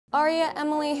Aria,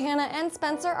 Emily, Hanna, and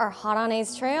Spencer are hot on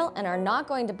A's trail and are not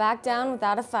going to back down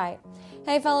without a fight.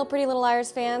 Hey fellow Pretty Little Liars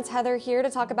fans, Heather here to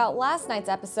talk about last night's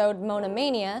episode,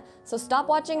 Mona-Mania, so stop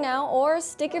watching now or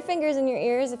stick your fingers in your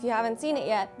ears if you haven't seen it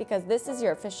yet, because this is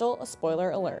your official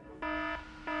spoiler alert.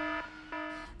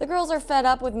 The girls are fed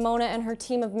up with Mona and her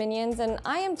team of minions, and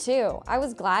I am too. I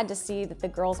was glad to see that the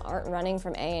girls aren't running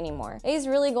from A anymore. A's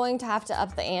really going to have to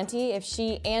up the ante if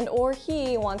she and or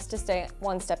he wants to stay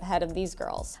one step ahead of these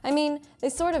girls. I mean, they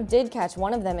sort of did catch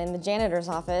one of them in the janitor's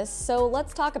office, so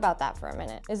let's talk about that for a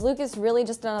minute. Is Lucas really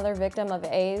just another victim of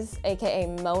A's, aka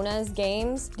Mona's,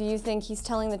 games? Do you think he's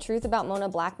telling the truth about Mona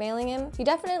blackmailing him? He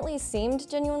definitely seemed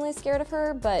genuinely scared of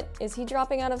her, but is he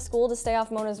dropping out of school to stay off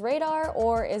Mona's radar,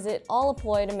 or is it all a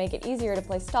ploy to make it easier to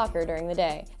play stalker during the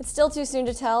day? It's still too soon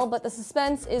to tell, but the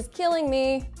suspense is killing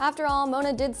me. After all,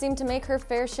 Mona did seem to make her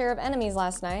fair share of enemies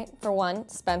last night. For one,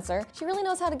 Spencer. She really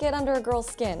knows how to get under a girl's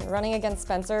skin, running against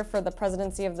Spencer for the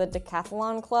presidency of the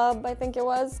decathlon club, I think it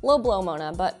was. Low blow,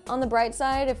 Mona, but on the bright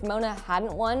side, if Mona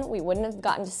hadn't won, we wouldn't have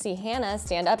gotten to see Hanna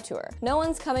stand up to her. No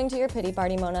one's coming to your pity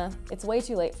party, Mona. It's way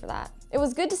too late for that. It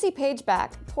was good to see Paige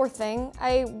back. Poor thing.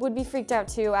 I would be freaked out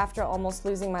too after almost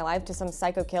losing my life to some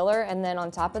psycho killer and then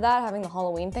on top of that having the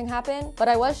Halloween thing happen. But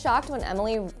I was shocked when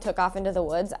Emily took off into the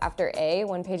woods after A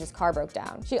when Paige's car broke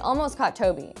down. She almost caught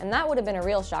Toby, and that would have been a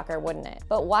real shocker, wouldn't it?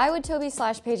 But why would Toby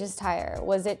slash Paige's tire?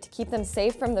 Was it to keep them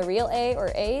safe from the real A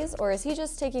or A's, or is he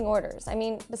just taking orders? I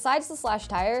mean, besides the slash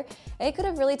tire, A could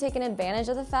have really taken advantage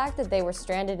of the fact that they were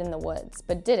stranded in the woods,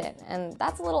 but didn't, and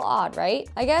that's a little odd, right?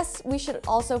 I guess we should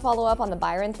also follow up on the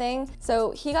Byron thing. So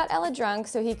he got Ella drunk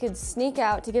so he could sneak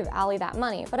out to give Allie that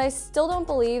money, but I still don't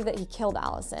believe that he killed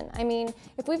Alison. I mean,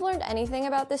 if we've learned anything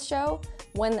about this show,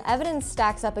 when the evidence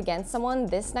stacks up against someone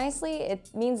this nicely,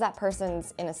 it means that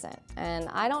person's innocent. And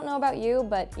I don't know about you,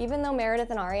 but even though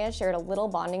Meredith and Aria shared a little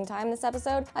bonding time this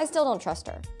episode, I still don't trust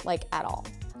her, like at all.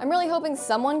 I'm really hoping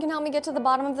someone can help me get to the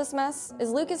bottom of this mess.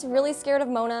 Is Lucas really scared of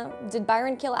Mona? Did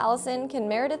Byron kill Alison? Can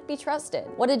Meredith be trusted?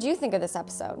 What did you think of this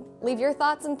episode? Leave your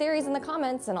thoughts and theories in the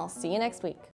comments, and I'll see you next week.